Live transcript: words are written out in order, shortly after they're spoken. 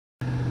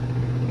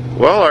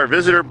Well, our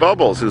visitor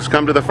Bubbles, who's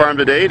come to the farm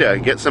today to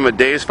get some of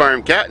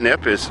Davidsfarm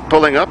catnip, is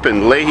pulling up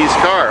in Layhee's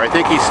car. I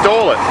think he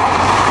stole it.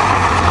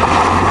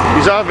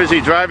 He's obviously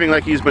driving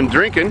like he's been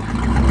drinking.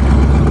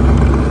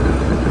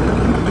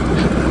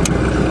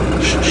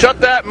 Shut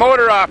that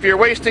motor off, you're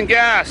wasting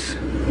gas.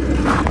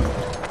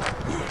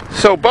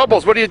 So,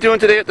 Bubbles, what are you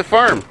doing today at the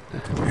farm?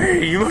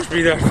 Hey, you must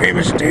be that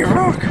famous Dave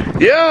Rock.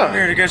 Yeah. I'm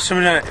here to get some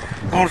of that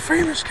old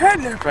famous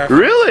catnip after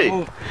Really? this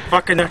old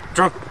fucking that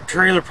drunk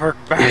trailer park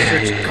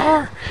bastard's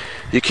car.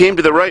 You came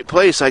to the right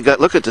place.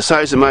 Look at the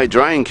size of my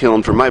drying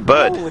kiln for my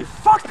bud. Holy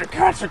fuck, the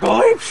cats are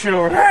going ape shit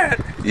over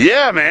that.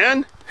 Yeah,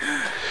 man.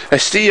 I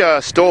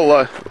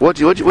stole, what'd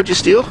you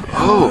steal?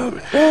 Oh,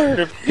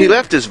 he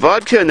left his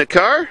vodka in the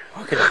car?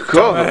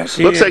 Oh,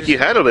 looks like you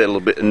had a little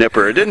bit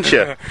nipper, didn't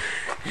you?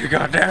 You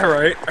got that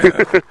right.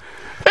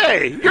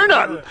 Hey, you're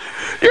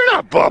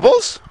not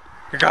Bubbles.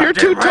 You're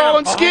too tall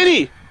and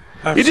skinny.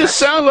 You just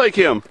sound like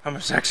him. I'm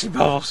a sexy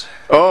Bubbles.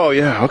 Oh,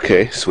 yeah,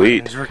 okay,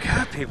 sweet. We're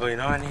cat people, you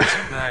know, I need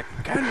something that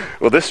kind of...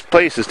 Well, this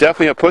place is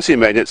definitely a pussy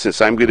magnet since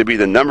I'm going to be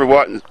the number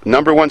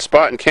one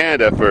spot in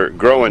Canada for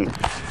growing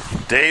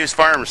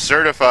Davidsfarm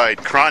certified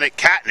chronic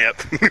catnip.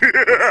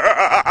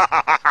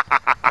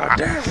 God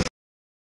damn.